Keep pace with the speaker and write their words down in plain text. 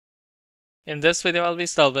In this video, I'll be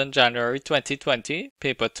solving January 2020,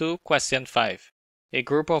 Paper 2, Question 5. A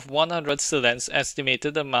group of 100 students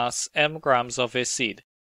estimated the mass m grams of a seed.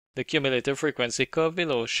 The cumulative frequency curve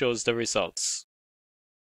below shows the results.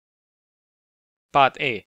 Part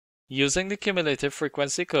A. Using the cumulative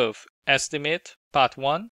frequency curve, estimate Part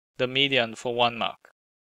 1, the median for 1 mark.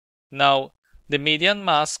 Now, the median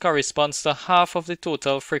mass corresponds to half of the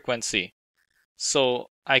total frequency. So,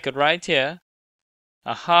 I could write here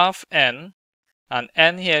a half n, and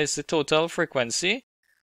n here is the total frequency,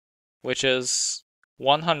 which is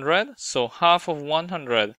 100. So half of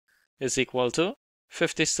 100 is equal to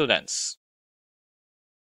 50 students.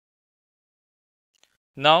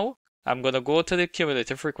 Now, I'm going to go to the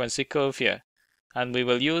cumulative frequency curve here, and we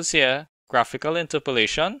will use here graphical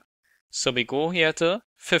interpolation. So we go here to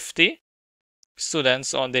 50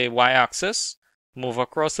 students on the y-axis, move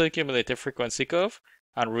across to the cumulative frequency curve,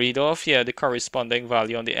 and read off here the corresponding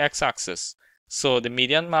value on the x-axis. So the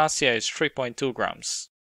median mass here is 3.2 grams.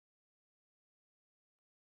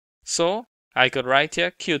 So I could write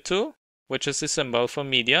here Q2, which is the symbol for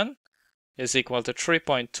median, is equal to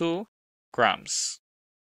 3.2 grams.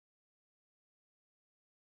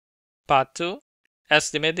 Part 2.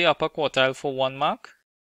 Estimate the upper quartile for 1 mark.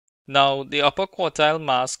 Now the upper quartile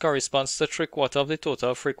mass corresponds to 3/4 of the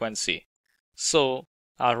total frequency. So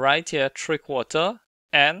I'll write here 3/4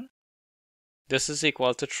 n. This is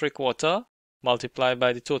equal to 3/4 multiplied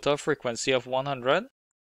by the total frequency of 100,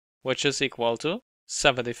 which is equal to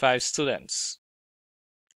 75 students.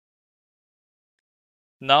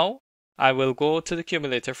 Now, I will go to the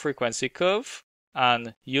cumulative frequency curve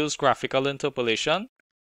and use graphical interpolation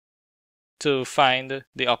to find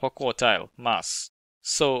the upper quartile mass.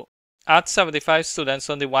 So, at 75 students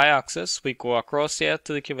on the y-axis, we go across here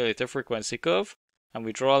to the cumulative frequency curve, and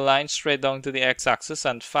we draw a line straight down to the x-axis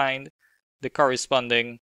and find the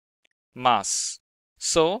corresponding mass.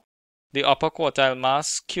 So, the upper quartile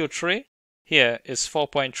mass, Q3, here is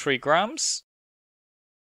 4.3 grams.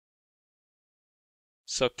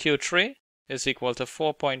 So, Q3 is equal to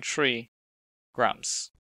 4.3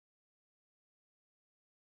 grams.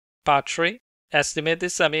 Part 3. Estimate the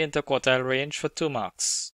semi-interquartile range for 2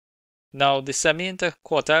 marks. Now, the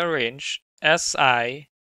semi-interquartile range, SI,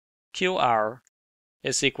 QR,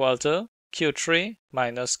 is equal to Q3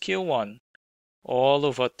 minus Q1 all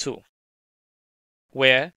over 2,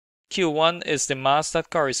 where Q1 is the mass that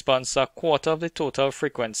corresponds to 1/4 of the total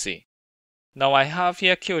frequency. Now I have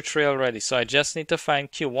here Q3 already, so I just need to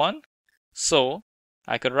find Q1. So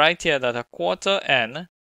I could write here that 1/4 n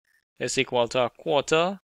is equal to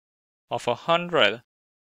 1/4 of 100,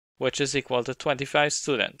 which is equal to 25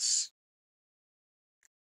 students.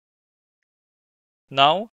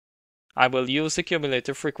 Now I will use the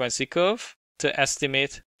cumulative frequency curve to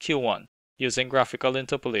estimate Q1 using graphical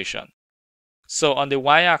interpolation. So on the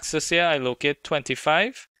y-axis here, I locate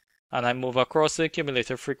 25, and I move across the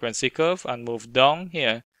cumulative frequency curve and move down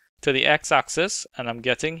here to the x-axis, and I'm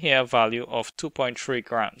getting here a value of 2.3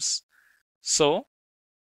 grams. So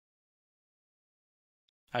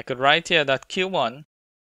I could write here that Q1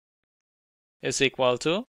 is equal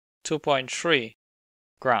to 2.3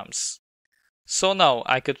 grams. So now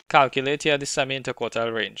I could calculate here the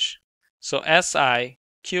semi-interquartile range. So SI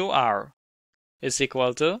QR is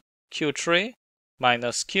equal to Q3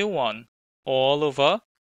 minus Q1 all over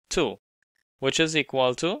 2, which is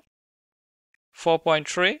equal to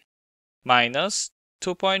 4.3 minus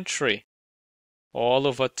 2.3 all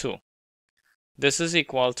over 2. This is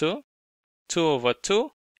equal to 2 over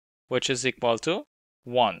 2, which is equal to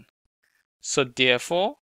 1. So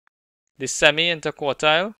therefore, the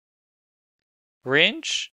semi-interquartile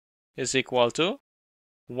range is equal to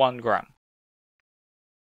 1 gram.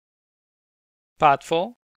 Part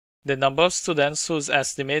 4. The number of students whose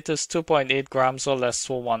estimate is 2.8 grams or less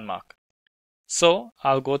for 1 mark. So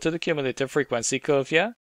I'll go to the cumulative frequency curve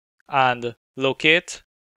here and locate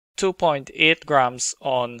 2.8 grams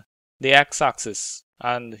on the x-axis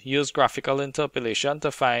and use graphical interpolation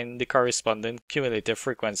to find the corresponding cumulative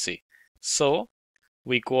frequency. So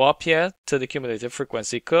we go up here to the cumulative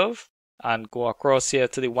frequency curve and go across here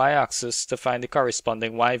to the y-axis to find the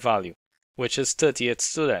corresponding y value, which is 38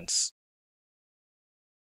 students.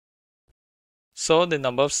 So the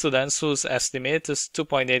number of students whose estimate is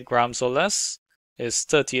 2.8 grams or less is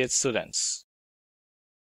 38 students.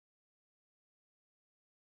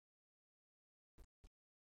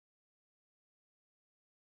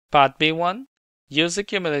 Part B1. Use the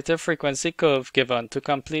cumulative frequency curve given to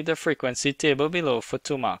complete the frequency table below for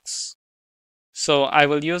 2 marks. So I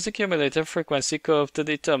will use the cumulative frequency curve to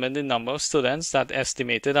determine the number of students that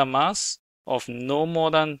estimated a mass of no more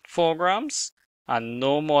than 4 grams and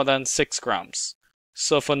no more than 6 grams.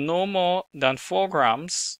 So for no more than 4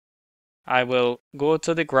 grams, I will go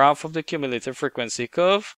to the graph of the cumulative frequency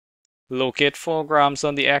curve, locate 4 grams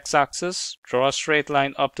on the x-axis, draw a straight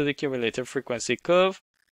line up to the cumulative frequency curve,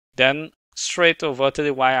 then straight over to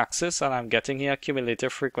the y-axis, and I'm getting here a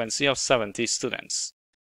cumulative frequency of 70 students.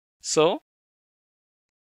 So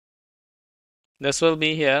this will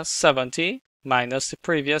be here 70 minus the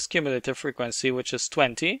previous cumulative frequency, which is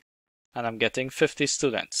 20, and I'm getting 50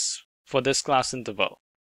 students for this class interval.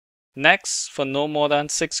 Next, for no more than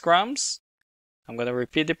 6 grams, I'm going to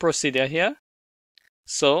repeat the procedure here.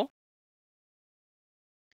 So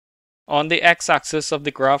on the x-axis of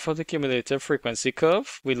the graph of the cumulative frequency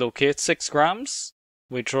curve, we locate 6 grams,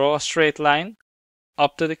 we draw a straight line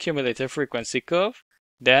up to the cumulative frequency curve,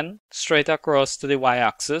 then straight across to the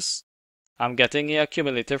y-axis. I'm getting here a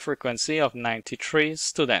cumulative frequency of 93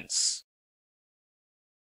 students.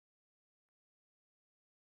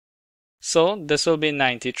 So this will be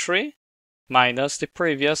 93 minus the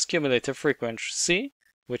previous cumulative frequency,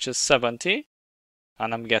 which is 70,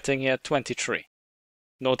 and I'm getting here 23.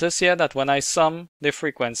 Notice here that when I sum the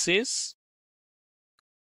frequencies,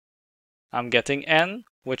 I'm getting n,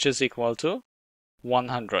 which is equal to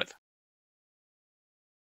 100.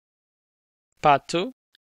 Part 2.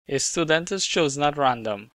 A student is chosen at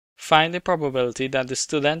random. Find the probability that the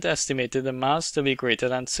student estimated the mass to be greater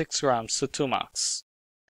than 6 grams to 2 marks.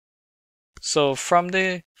 So from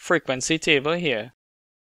the frequency table here,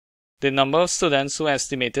 the number of students who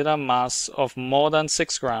estimated a mass of more than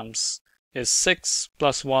 6 grams is 6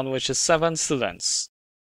 plus 1, which is 7 students.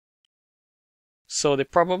 So the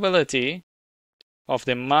probability of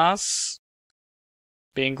the mass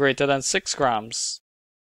being greater than 6 grams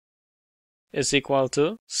is equal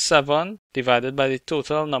to 7 divided by the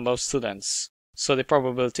total number of students. So the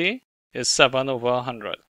probability is 7 over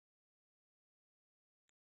 100.